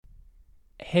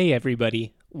Hey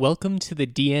everybody, welcome to the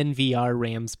DNVR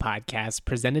Rams podcast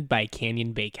presented by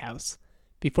Canyon Bakehouse.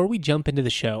 Before we jump into the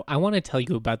show, I want to tell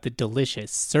you about the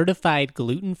delicious, certified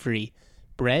gluten-free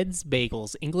breads,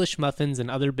 bagels, English muffins,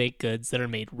 and other baked goods that are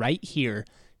made right here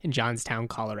in Johnstown,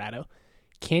 Colorado.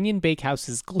 Canyon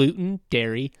Bakehouse's gluten,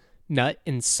 dairy, nut,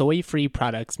 and soy-free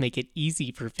products make it easy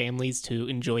for families to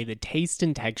enjoy the taste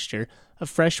and texture of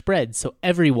fresh bread so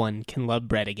everyone can love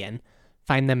bread again.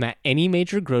 Find them at any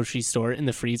major grocery store in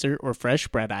the freezer or fresh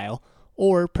bread aisle,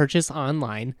 or purchase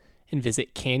online and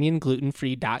visit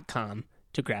canyonglutenfree.com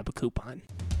to grab a coupon.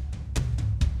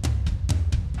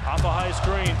 Off a high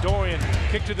screen, Dorian,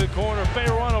 kick to the corner,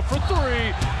 Fayerano for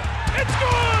three. It's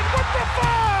good with the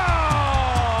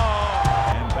foul!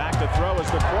 And back to throw is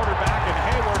the quarterback, and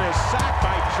Hayward is sacked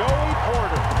by Joey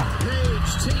Porter.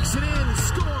 Page takes it in,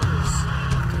 scores.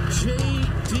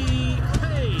 J.D.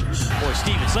 Page. Boy,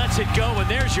 Stevens lets it go, and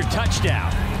there's your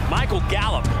touchdown. Michael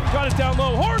Gallup. Got it down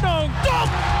low, Hornung,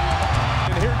 dunk!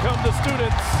 And here come the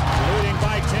students. Leading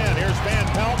by 10, here's Van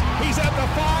Pelt. He's at the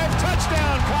 5,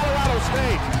 touchdown, Colorado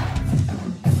State.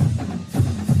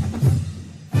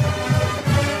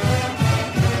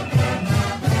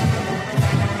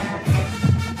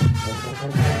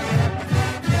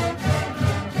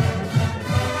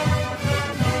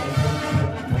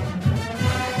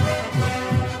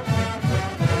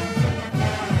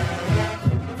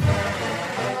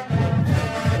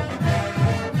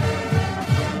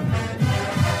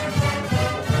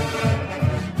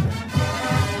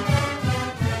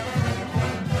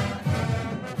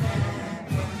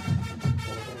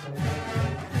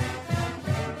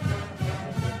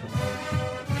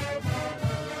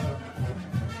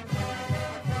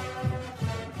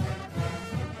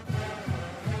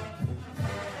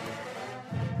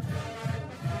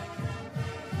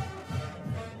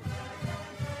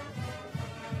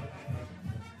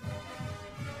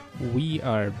 We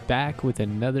are back with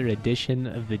another edition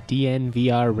of the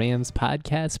DNVR Rams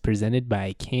podcast presented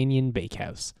by Canyon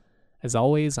Bakehouse. As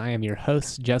always, I am your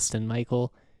host, Justin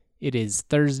Michael. It is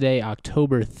Thursday,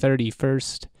 October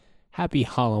 31st. Happy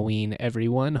Halloween,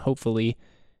 everyone. Hopefully,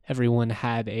 everyone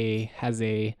has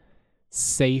a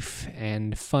safe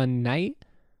and fun night.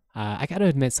 I gotta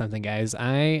admit something, guys.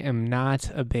 I am not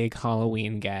a big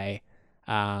Halloween guy.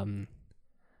 I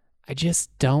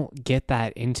just don't get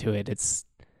that into it.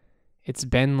 It's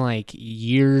been like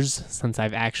years since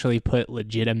I've actually put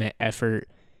legitimate effort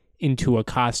into a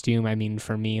costume. I mean,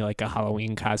 for me, like a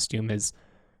Halloween costume is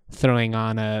throwing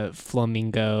on a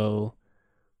flamingo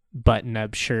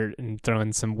button-up shirt and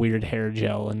throwing some weird hair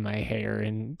gel in my hair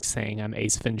and saying I'm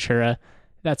Ace Ventura.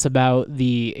 That's about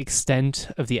the extent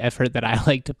of the effort that I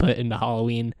like to put into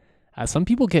Halloween. Some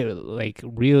people get like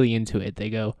really into it. They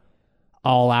go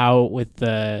all out with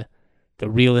the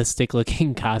realistic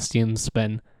looking costumes,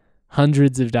 spend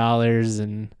hundreds of dollars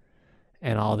and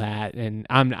all that, and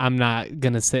I'm not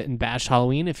gonna sit and bash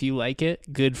Halloween. If you like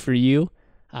it, good for you.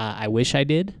 I wish I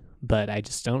did, but I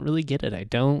just don't really get it. I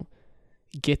don't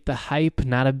get the hype.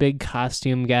 Not a big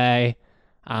costume guy.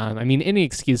 I mean, any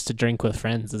excuse to drink with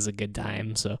friends is a good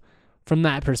time. So from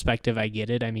that perspective, I get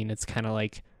it. I mean, it's kind of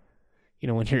like,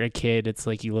 when you're a kid, it's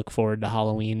like you look forward to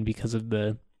Halloween because of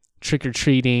the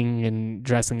trick-or-treating and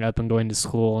dressing up and going to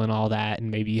school and all that,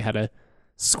 and maybe you had a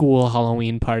school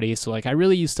Halloween party. So like I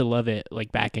really used to love it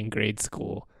like back in grade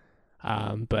school.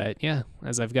 But yeah,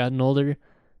 as I've gotten older,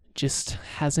 just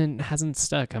hasn't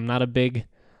stuck. I'm not a big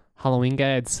Halloween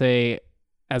guy. I'd say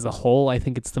as a whole, I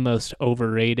think it's the most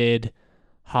overrated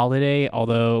holiday.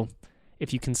 Although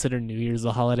if you consider New Year's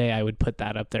a holiday, I would put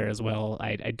that up there as well.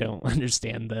 I don't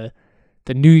understand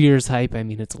the New Year's hype. I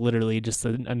mean, it's literally just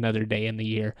another day in the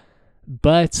year.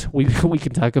 But we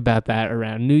can talk about that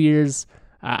around New Year's.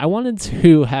 I wanted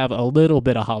to have a little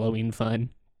bit of Halloween fun.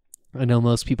 I know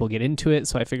most people get into it,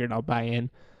 so I figured I'll buy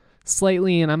in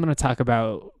slightly, and I'm going to talk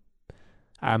about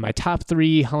my top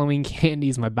 3 Halloween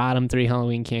candies, my bottom 3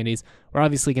 Halloween candies. We're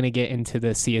obviously going to get into the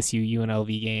CSU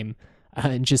UNLV game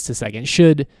in just a second.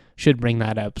 Should bring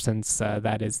that up since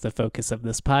that is the focus of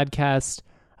this podcast.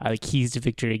 The keys to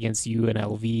victory against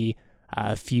UNLV,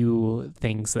 a few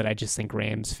things that I just think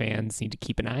Rams fans need to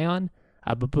keep an eye on.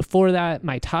 But before that,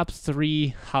 my top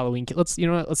 3 Halloween. Let's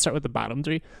start with the bottom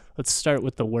 3. Let's start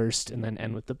with the worst and then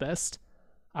end with the best.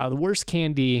 The worst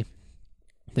candy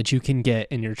that you can get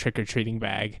in your trick-or-treating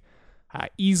bag,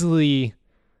 easily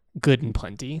Good and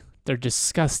Plenty. They're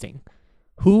disgusting.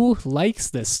 Who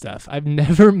likes this stuff? I've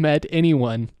never met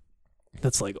anyone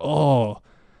that's like, oh,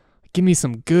 give me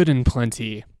some Good and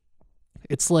Plenty.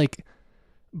 It's like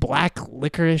black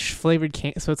licorice flavored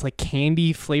candy, so it's like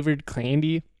candy flavored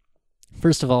candy.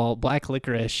 First of all, black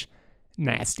licorice,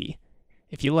 nasty.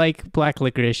 If you like black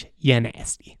licorice, yeah,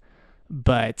 nasty.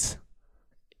 But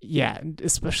yeah,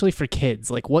 especially for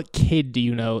kids. Like, what kid do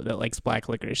you know that likes black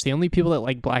licorice? The only people that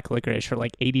like black licorice are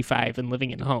like 85 and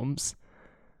living in homes.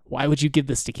 Why would you give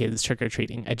this to kids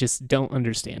trick-or-treating? I just don't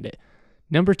understand it.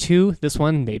 Number 2, this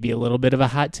one may be a little bit of a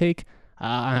hot take.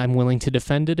 I'm willing to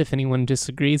defend it if anyone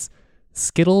disagrees.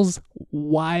 Skittles,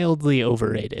 wildly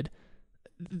overrated.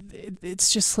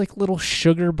 It's just like little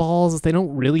sugar balls. They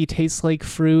don't really taste like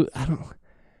fruit.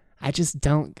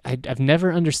 I've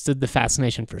never understood the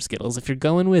fascination for Skittles. If you're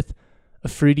going with a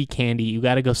fruity candy, you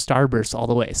got to go Starburst all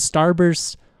the way.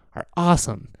 Starbursts are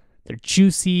awesome. They're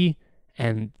juicy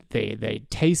and they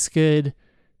taste good,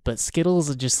 but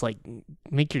Skittles just like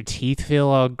make your teeth feel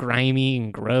all grimy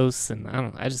and gross, and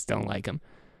I just don't like them.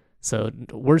 So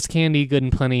worst candy, good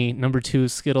and plenty. Number 2,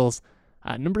 Skittles.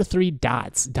 Number 3,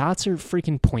 Dots. Dots are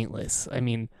freaking pointless. I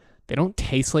mean, they don't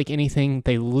taste like anything.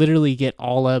 They literally get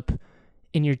all up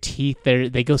in your teeth.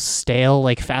 They go stale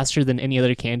like faster than any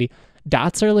other candy.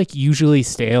 Dots are like usually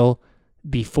stale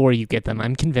before you get them.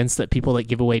 I'm convinced that people that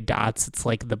give away Dots, it's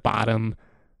like the bottom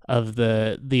of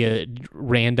the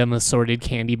random assorted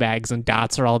candy bags, and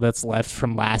Dots are all that's left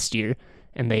from last year,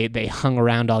 and they hung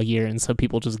around all year, and so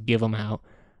people just give them out.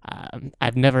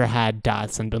 I've never had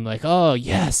Dots and been like, oh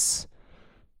yes,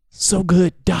 so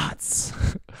good, Dots.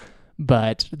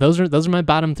 But those are my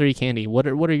bottom 3 candy. What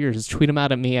are yours? Tweet them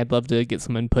out at me. I'd love to get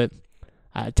some input.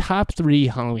 Top 3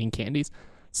 Halloween candies.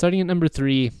 Starting at number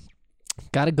 3,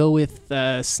 gotta go with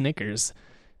Snickers.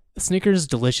 Snickers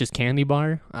delicious candy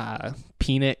bar,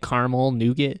 peanut, caramel,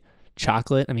 nougat,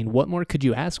 chocolate. I mean, what more could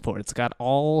you ask for? It's got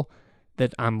all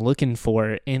that I'm looking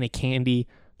for in a candy.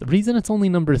 The reason it's only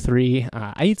number 3,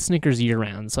 I eat Snickers year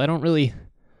round, so I don't really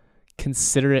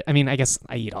consider it. I mean, I guess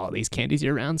I eat all these candies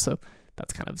year round, so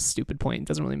that's kind of a stupid point. It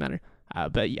doesn't really matter.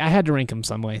 But I had to rank them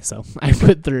some way, so I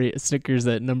put Snickers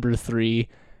at number 3,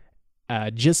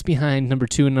 just behind number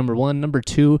 2 and number 1. Number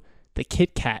 2, the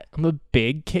Kit Kat. I'm a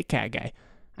big Kit Kat guy.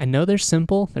 I know they're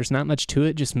simple. There's not much to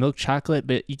it, just milk chocolate,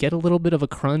 but you get a little bit of a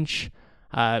crunch.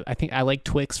 I think I like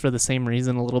Twix for the same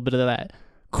reason, a little bit of that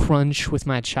crunch with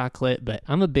my chocolate, but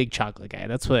I'm a big chocolate guy.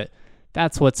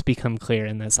 That's what's become clear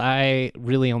in this. I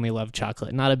really only love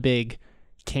chocolate, not a big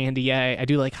candy guy. I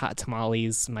do like hot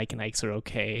tamales. Mike and Ike's are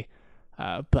okay,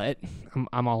 but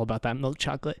I'm all about that milk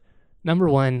chocolate. Number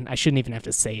 1, I shouldn't even have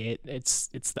to say it. It's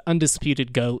the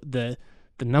undisputed GOAT, the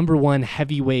number 1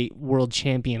 heavyweight world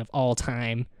champion of all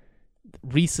time,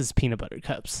 Reese's Peanut Butter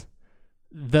Cups.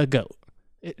 The GOAT.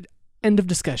 End of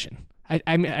discussion.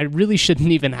 I really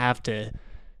shouldn't even have to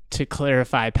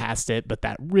clarify past it, but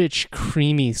that rich,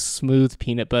 creamy, smooth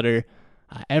peanut butter,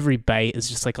 every bite is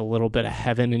just like a little bit of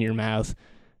heaven in your mouth.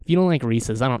 If you don't like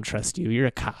Reese's, I don't trust you. You're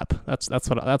a cop. That's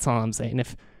all I'm saying.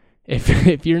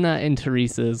 If you're not into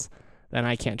Reese's, then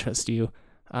I can't trust you.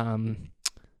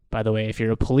 By the way, if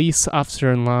you're a police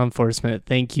officer in law enforcement,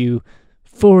 thank you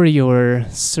for your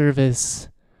service.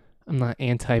 I'm not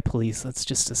anti-police. That's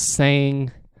just a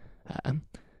saying.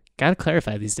 Gotta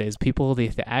clarify these days. People, the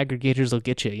aggregators will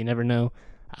get you. You never know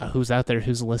who's out there,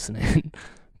 who's listening.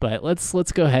 But let's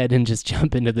go ahead and just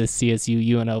jump into this CSU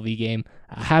UNLV game.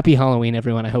 Happy Halloween,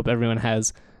 everyone. I hope everyone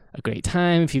has a great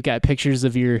time. If you've got pictures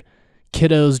of your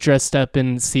kiddos dressed up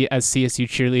as CSU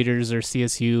cheerleaders or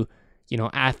CSU,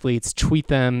 athletes, tweet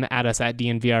them at us at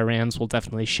DNVR Rams. We'll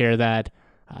definitely share that.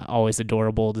 Always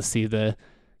adorable to see the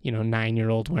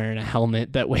 9-year-old wearing a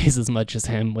helmet that weighs as much as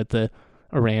him with a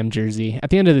Ram jersey. At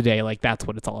the end of the day, like, that's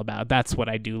what it's all about. That's what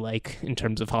I do like in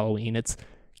terms of Halloween. It's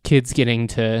kids getting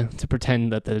to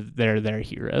pretend that they're their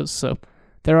heroes. So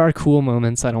there are cool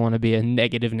moments. I don't want to be a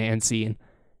negative Nancy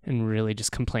and really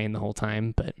just complain the whole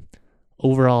time, but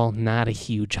overall, not a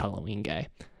huge Halloween guy.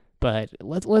 But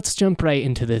let's jump right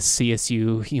into this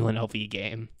CSU UNLV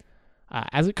game.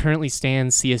 As it currently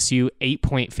stands, CSU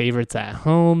 8-point favorites at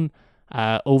home,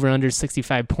 over under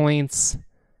 65 points.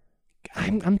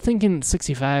 I'm thinking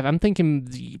 65. I'm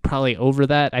thinking probably over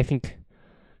that. I think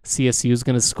CSU is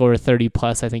going to score 30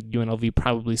 plus. I think UNLV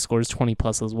probably scores 20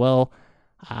 plus as well.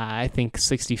 I think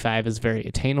 65 is very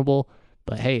attainable.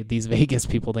 But hey, these Vegas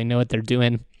people, they know what they're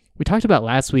doing. We talked about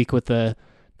last week with the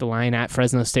line at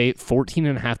Fresno State,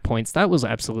 14.5 points. That was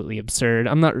absolutely absurd.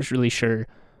 I'm not really sure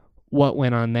what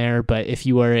went on there, but if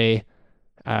you are a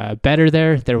bettor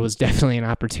there was definitely an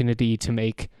opportunity to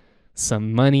make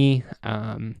some money.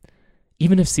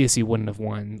 Even if CSU wouldn't have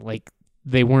won, like,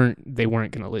 they weren't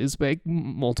going to lose by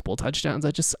multiple touchdowns.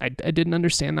 I didn't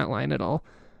understand that line at all.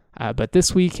 But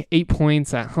this week, 8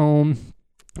 points at home.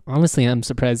 Honestly, I'm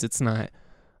surprised it's not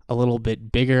a little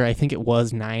bit bigger. I think it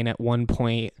was 9 at one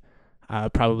point.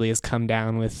 Probably has come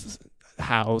down with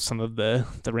how some of the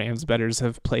Rams bettors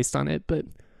have placed on it. But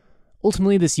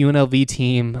ultimately, this UNLV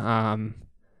team,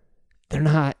 they're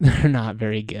not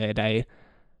very good. I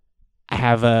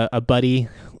have a buddy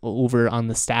over on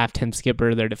the staff, Tim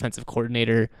Skipper, their defensive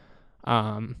coordinator.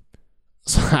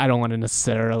 So I don't want to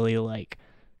necessarily like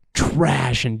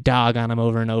trash and dog on them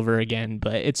over and over again,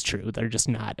 but it's true. They're just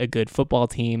not a good football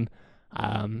team.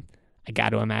 I got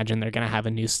to imagine they're going to have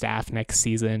a new staff next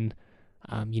season.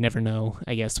 You never know,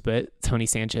 I guess, but Tony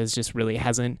Sanchez just really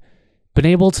hasn't been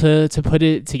able to put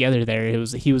it together there.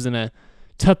 He was in a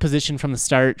tough position from the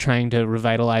start, trying to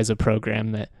revitalize a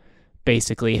program that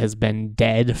basically has been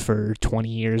dead for 20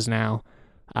 years now.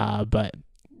 But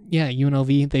yeah,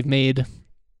 UNLV, they've made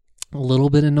a little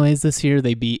bit of noise this year.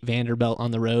 They beat Vanderbilt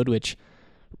on the road, which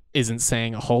isn't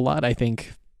saying a whole lot. I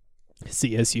think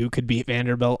CSU could beat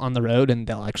Vanderbilt on the road, and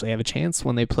they'll actually have a chance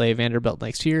when they play Vanderbilt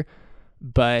next year.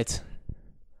 But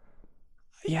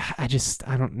yeah,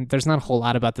 there's not a whole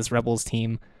lot about this Rebels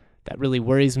team that really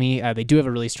worries me. They do have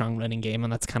a really strong running game,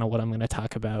 and that's kind of what I'm going to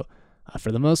talk about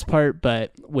for the most part.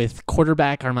 But with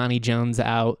quarterback Armani Jones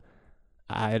out,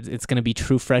 it's going to be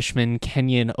true freshman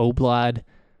Kenyon Oblad.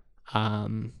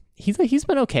 He's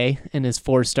been okay in his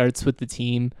 4 starts with the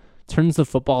team. Turns the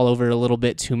football over a little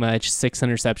bit too much, 6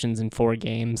 interceptions in 4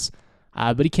 games.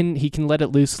 But he can let it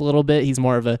loose a little bit. He's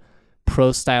more of a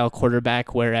pro-style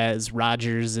quarterback, whereas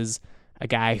Rodgers is a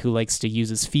guy who likes to use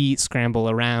his feet, scramble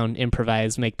around,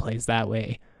 improvise, make plays that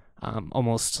way.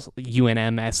 Almost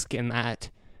UNM-esque in that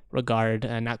regard.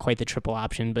 Not quite the triple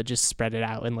option, but just spread it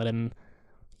out and let him,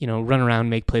 run around,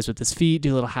 make plays with his feet,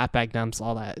 do little halfback dumps,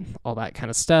 all that kind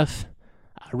of stuff.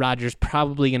 Rodgers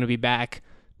probably going to be back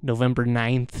November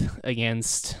 9th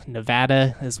against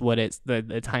Nevada is what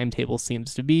the timetable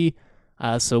seems to be.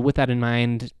 So with that in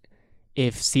mind,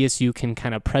 if CSU can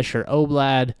kind of pressure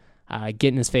Oblad, get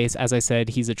in his face, as I said,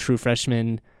 he's a true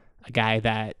freshman, a guy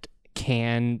that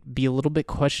can be a little bit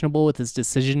questionable with his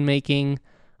decision-making.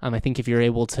 I think if you're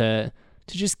able to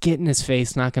just get in his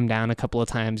face, knock him down a couple of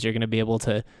times, you're going to be able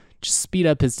to just speed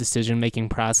up his decision-making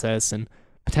process and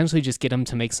potentially just get him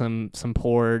to make some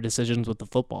poor decisions with the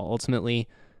football. Ultimately,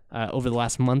 over the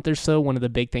last month or so, one of the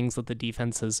big things that the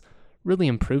defense has really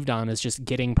improved on is just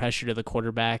getting pressure to the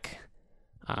quarterback.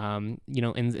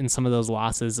 In some of those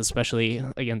losses, especially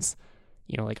against,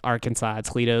 like Arkansas,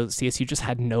 Toledo, CSU just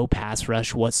had no pass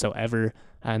rush whatsoever.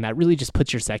 And that really just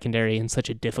puts your secondary in such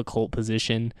a difficult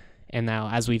position. And now,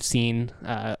 as we've seen,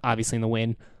 obviously in the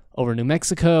win over New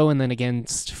Mexico and then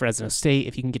against Fresno State,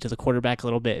 if you can get to the quarterback a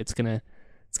little bit, it's gonna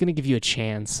give you a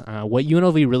chance. What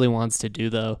UNLV really wants to do,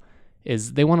 though,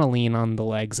 is they want to lean on the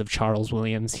legs of Charles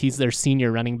Williams. He's their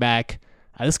senior running back.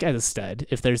 This guy's a stud.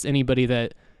 If there's anybody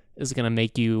that is going to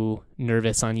make you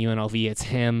nervous on UNLV, it's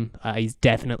him. He's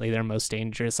definitely their most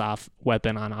dangerous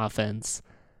weapon on offense.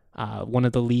 One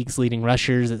of the league's leading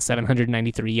rushers at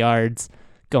 793 yards,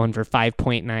 going for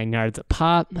 5.9 yards a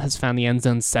pop, has found the end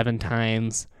zone 7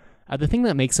 times. The thing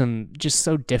that makes him just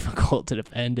so difficult to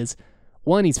defend is,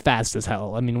 one, he's fast as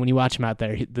hell. I mean, when you watch him out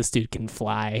there, this dude can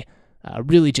fly.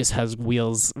 Really just has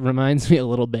wheels. Reminds me a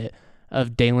little bit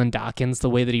of Dalen Dawkins, the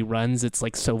way that he runs. It's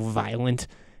like so violent.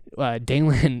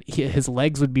 Dalen, his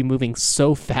legs would be moving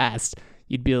so fast.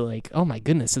 You'd be like, oh my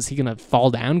goodness, is he going to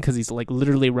fall down? Because he's like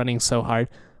literally running so hard.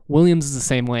 Williams is the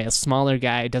same way. A smaller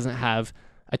guy, doesn't have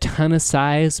a ton of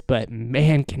size, but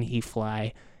man, can he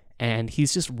fly. And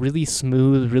he's just really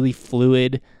smooth, really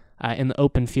fluid in the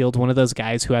open field. One of those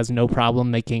guys who has no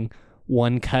problem making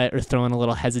one cut or throwing a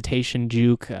little hesitation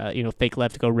juke, fake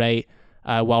left, go right,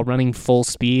 while running full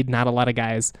speed. Not a lot of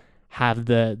guys have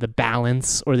the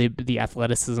balance or the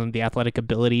athleticism, the athletic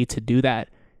ability to do that.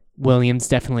 Williams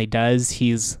definitely does.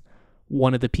 He's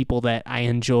one of the people that I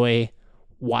enjoy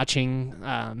watching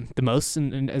the most,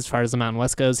 and as far as the Mountain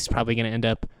West goes, he's probably going to end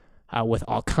up with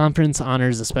all conference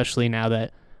honors, especially now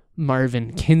that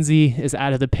Marvin Kinsey is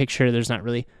out of the picture. There's not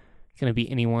really going to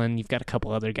be anyone. You've got a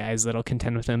couple other guys that'll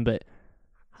contend with him, but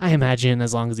I imagine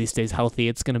as long as he stays healthy,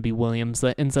 it's going to be Williams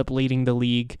that ends up leading the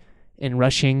league in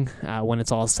rushing when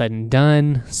it's all said and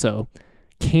done. So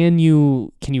can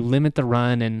you limit the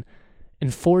run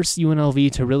and force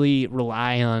UNLV to really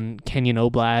rely on Kenyon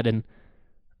Oblad? And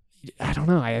I don't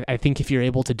know. I think if you're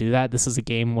able to do that, this is a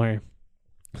game where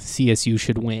CSU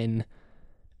should win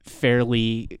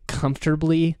fairly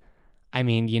comfortably. I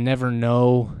mean, you never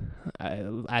know.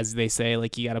 As they say,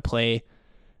 like, you got to play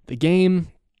the game.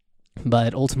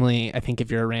 But ultimately, I think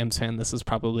if you're a Rams fan, this is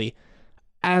probably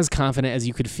as confident as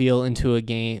you could feel into a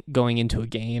game, going into a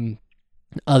game,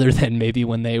 other than maybe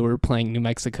when they were playing New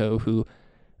Mexico, who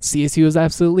CSU has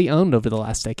absolutely owned over the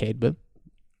last decade. But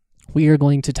we are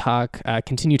going to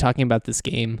continue talking about this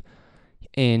game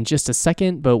in just a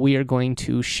second, but we are going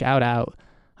to shout out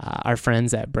our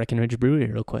friends at Breckenridge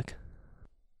Brewery real quick.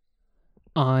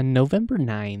 On November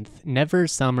 9th, Never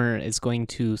Summer is going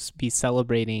to be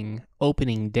celebrating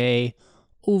opening day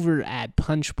over at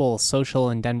Punch Bowl Social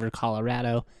in Denver,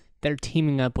 Colorado. They're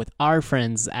teaming up with our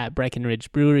friends at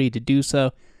Breckenridge Brewery to do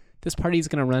so. This party is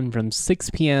going to run from 6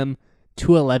 p.m.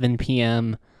 to 11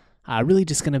 p.m. Really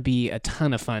just going to be a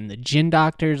ton of fun. The Gin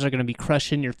Doctors are going to be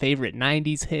crushing your favorite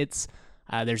 90s hits.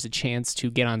 There's a chance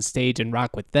to get on stage and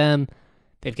rock with them.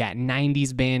 They've got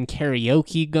 90s band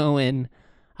karaoke going.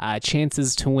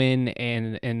 Chances to win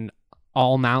an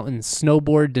all-mountain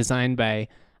snowboard designed by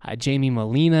Jamie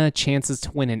Molina. Chances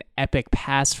to win an epic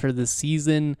pass for the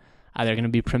season. They're going to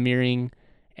be premiering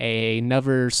a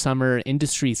Never Summer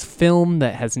Industries film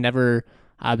that has never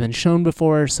been shown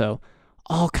before. So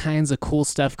all kinds of cool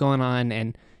stuff going on.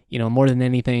 And, more than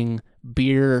anything,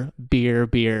 beer,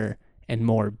 and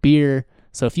more beer.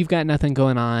 So if you've got nothing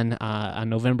going on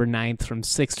November 9th from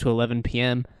 6 to 11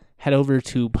 p.m., head over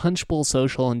to Punch Bowl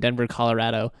Social in Denver,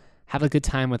 Colorado. Have a good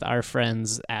time with our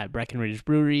friends at Breckenridge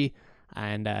Brewery.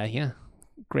 And,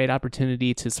 great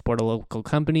opportunity to support a local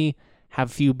company, have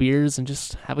a few beers, and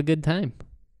just have a good time.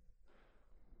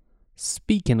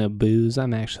 Speaking of booze,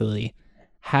 I'm actually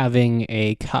having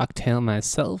a cocktail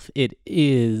myself. It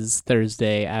is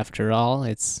Thursday after all.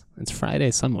 It's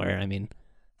Friday somewhere. I mean,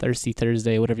 Thirsty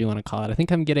Thursday, whatever you want to call it. I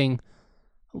think I'm getting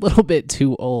a little bit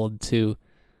too old to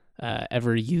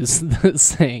ever use the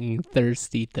saying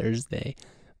Thirsty Thursday.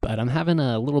 But I'm having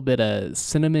a little bit of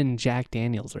cinnamon Jack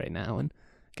Daniels right now, and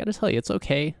I gotta tell you, it's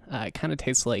okay. It kind of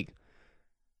tastes like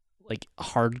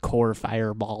hardcore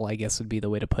Fireball, I guess would be the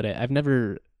way to put it. I've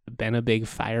never been a big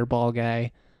Fireball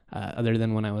guy, other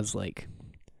than when I was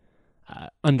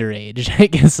underage, I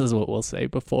guess is what we'll say,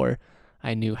 before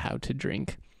I knew how to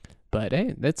drink. But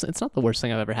hey, it's not the worst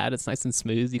thing I've ever had. It's nice and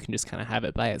smooth. You can just kind of have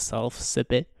it by itself,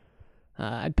 sip it.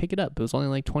 I'd pick it up. It was only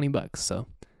like $20, so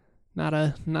not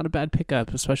a bad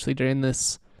pickup, especially during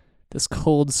this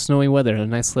cold, snowy weather. A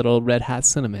nice little red hot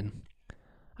cinnamon.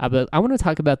 But I want to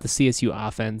talk about the CSU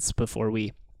offense before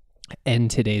we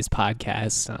end today's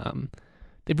podcast.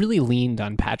 They've really leaned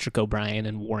on Patrick O'Brien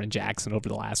and Warren Jackson over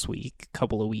the last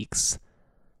couple of weeks.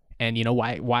 And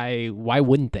why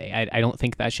wouldn't they? I don't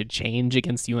think that should change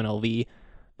against UNLV.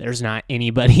 There's not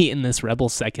anybody in this Rebel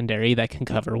secondary that can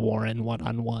cover Warren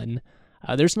one-on-one.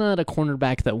 There's not a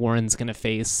cornerback that Warren's going to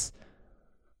face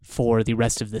for the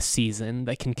rest of the season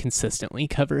that can consistently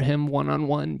cover him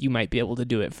one-on-one. You might be able to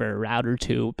do it for a route or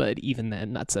two, but even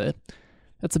then, that's a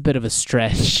bit of a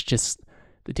stretch. Just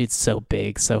the dude's so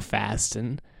big, so fast,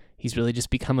 and he's really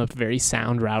just become a very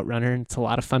sound route runner. It's a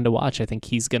lot of fun to watch. I think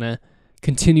he's going to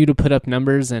continue to put up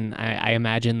numbers, and I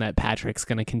imagine that Patrick's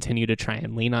going to continue to try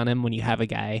and lean on him when you have a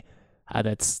guy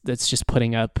that's just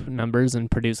putting up numbers and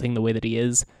producing the way that he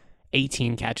is.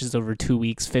 18 catches over 2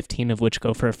 weeks, 15 of which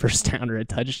go for a first down or a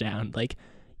touchdown.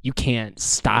 You can't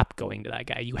stop going to that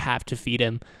guy. You have to feed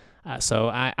him. So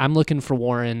I'm looking for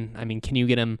Warren. I mean, can you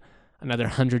get him another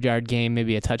 100-yard game,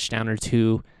 maybe a touchdown or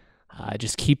two?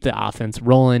 Just keep the offense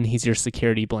rolling. He's your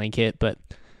security blanket. But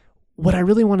what I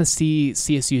really want to see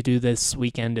CSU do this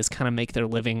weekend is kind of make their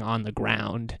living on the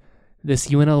ground. This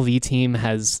UNLV team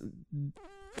has,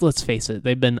 let's face it,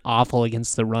 they've been awful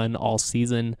against the run all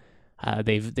season.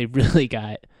 They've really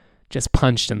got just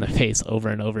punched in the face over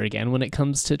and over again when it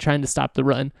comes to trying to stop the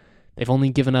run. They've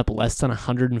only given up less than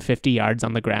 150 yards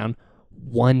on the ground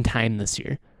one time this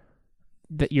year.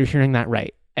 That you're hearing that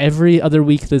right. Every other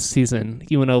week this season,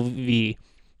 UNLV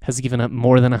has given up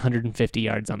more than 150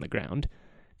 yards on the ground.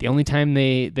 The only time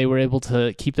they were able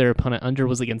to keep their opponent under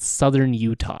was against Southern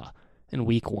Utah in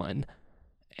week 1.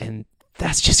 And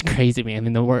that's just crazy, man. I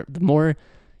mean, the more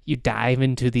you dive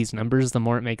into these numbers, the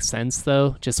more it makes sense,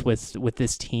 though, just with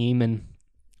this team and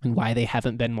why they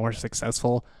haven't been more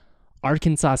successful.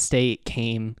 Arkansas State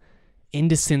came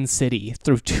into Sin City,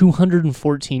 threw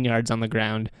 214 yards on the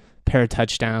ground, pair of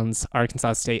touchdowns.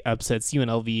 Arkansas State upsets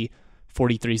UNLV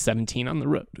 43-17 on the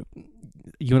road.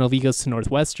 UNLV goes to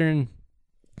Northwestern,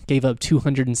 gave up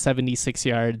 276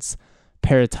 yards,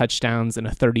 pair of touchdowns, and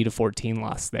a 30-14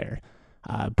 loss there.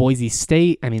 Boise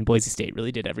State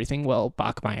really did everything well.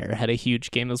 Bachmeier had a huge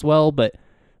game as well, but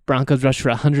Broncos rushed for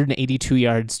 182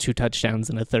 yards, 2 touchdowns,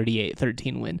 and a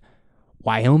 38-13 win.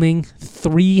 Wyoming,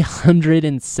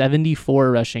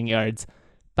 374 rushing yards,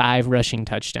 5 rushing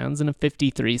touchdowns, and a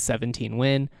 53-17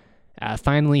 win.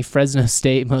 Finally, Fresno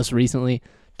State, most recently,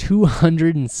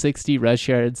 260 rush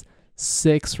yards,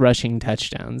 6 rushing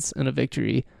touchdowns, and a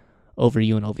victory over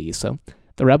UNLV. So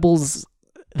the Rebels,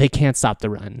 they can't stop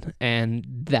the run, and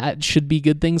that should be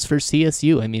good things for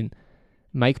CSU. I mean,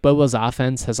 Mike Bobo's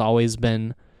offense has always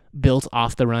been built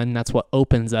off the run. That's what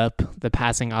opens up the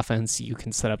passing offense. You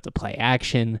can set up the play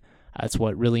action. That's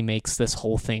what really makes this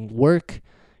whole thing work.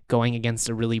 Going against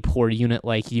a really poor unit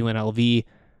like UNLV,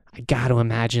 I got to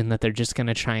imagine that they're just going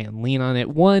to try and lean on it.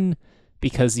 One,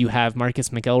 because you have Marcus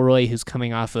McElroy, who's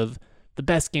coming off of the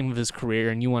best game of his career,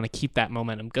 and you want to keep that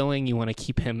momentum going. You want to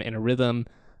keep him in a rhythm.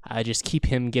 Just keep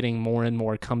him getting more and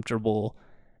more comfortable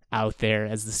out there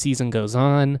as the season goes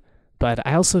on. But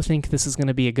I also think this is going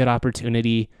to be a good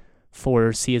opportunity for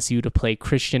CSU to play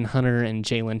Christian Hunter and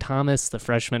Jalen Thomas, the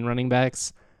freshman running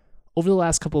backs. Over the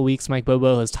last couple of weeks, Mike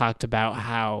Bobo has talked about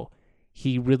how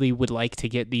he really would like to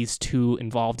get these two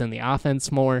involved in the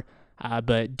offense more,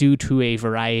 but due to a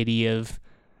variety of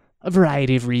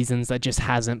reasons, that just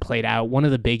hasn't played out. One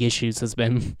of the big issues has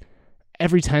been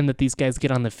every time that these guys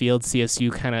get on the field,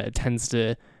 CSU kind of tends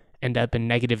to end up in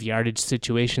negative yardage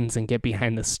situations and get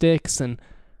behind the sticks. And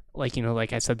like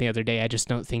I said the other day, I just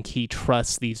don't think he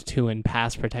trusts these two in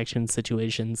pass protection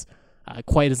situations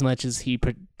quite as much as he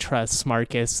trusts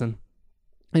Marcus. And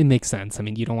it makes sense. I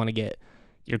mean, you don't want to get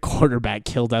your quarterback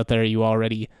killed out there. You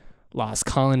already lost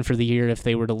Colin for the year. If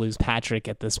they were to lose Patrick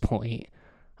at this point,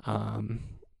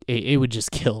 it would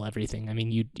just kill everything. I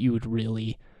mean, you would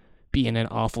really be in an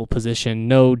awful position.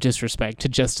 No disrespect to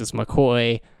Justice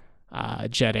McCoy,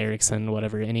 Jed Erickson,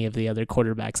 whatever, any of the other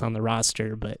quarterbacks on the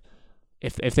roster, but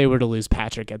if they were to lose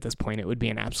Patrick at this point, it would be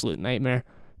an absolute nightmare.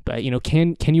 But,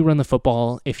 can you run the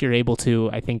football if you're able to?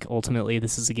 I think ultimately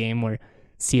this is a game where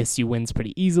CSU wins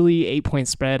pretty easily. 8-point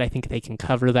spread, I think they can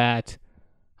cover that.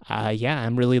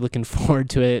 I'm really looking forward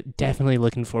to it. Definitely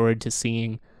looking forward to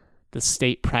seeing the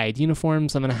State Pride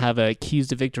uniforms. I'm going to have a Keys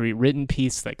to Victory written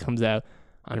piece that comes out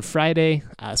on Friday,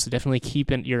 so definitely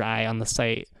keep your eye on the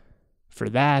site for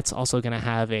that. Also going to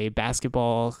have a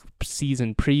basketball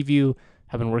season preview.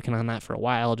 I've been working on that for a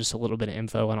while, just a little bit of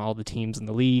info on all the teams in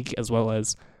the league, as well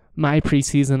as my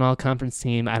preseason all-conference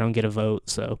team. I don't get a vote,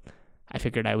 so I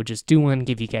figured I would just do one,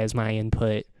 give you guys my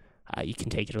input. You can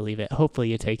take it or leave it.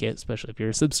 Hopefully you take it, especially if you're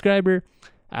a subscriber.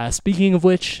 Speaking of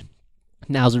which,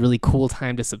 now's a really cool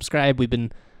time to subscribe. We've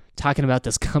been talking about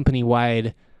this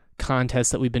company-wide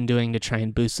contest that we've been doing to try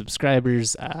and boost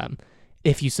subscribers.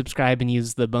 If you subscribe and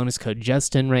use the bonus code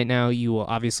Justin right now, you will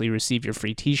obviously receive your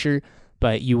free t-shirt,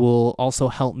 but you will also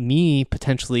help me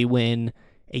potentially win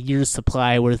a year's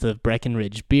supply worth of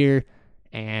Breckenridge beer.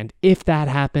 And if that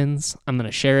happens, I'm going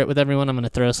to share it with everyone. I'm going to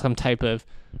throw some type of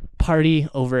party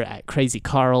over at Crazy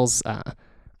Carl's.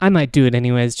 I might do it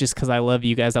anyways, just because I love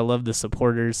you guys. I love the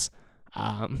supporters.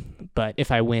 But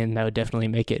if I win, that would definitely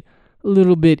make it a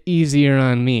little bit easier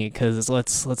on me, because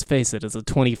let's face it, as a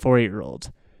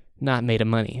 24-year-old, not made of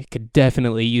money, could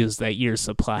definitely use that year's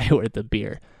supply worth of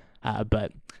beer.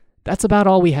 But that's about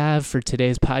all we have for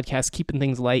today's podcast. Keeping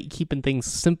things light, keeping things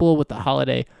simple with the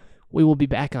holiday. We will be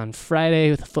back on Friday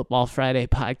with a Football Friday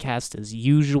podcast as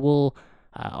usual.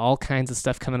 All kinds of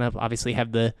stuff coming up. Obviously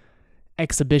have the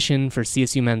exhibition for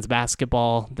CSU men's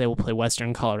basketball. They will play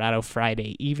Western Colorado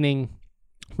Friday evening.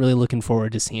 Really looking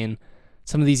forward to seeing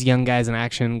some of these young guys in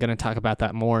action. Going to talk about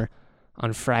that more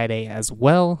on Friday as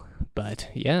well. But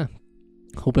yeah,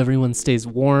 hope everyone stays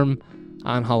warm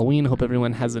on Halloween. Hope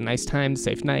everyone has a nice time,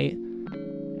 safe night.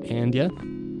 And yeah,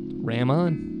 Ram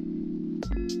on.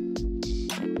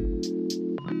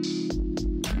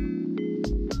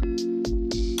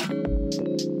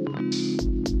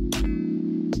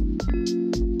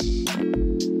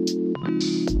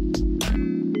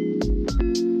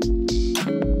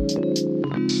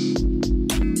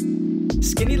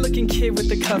 Skinny-looking kid with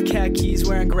the cuff khakis,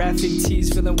 wearing graphic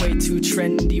tees, feeling way too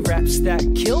trendy. Raps that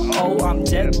kill, oh, I'm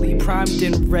deadly. Primed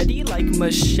and ready like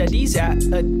machetes at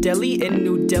a deli in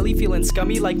New Delhi. Feeling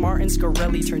scummy like Martin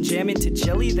Scarelli. Turn jam into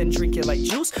jelly, then drink it like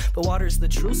juice. But water's the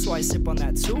truth, so I sip on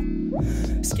that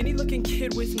too. Skinny-looking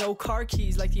kid with no car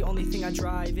keys, like the only thing I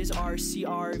drive is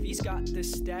RCRV's. Got the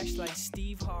stash like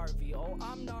Steve Harvey. Oh,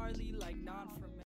 I'm gnarly like non-from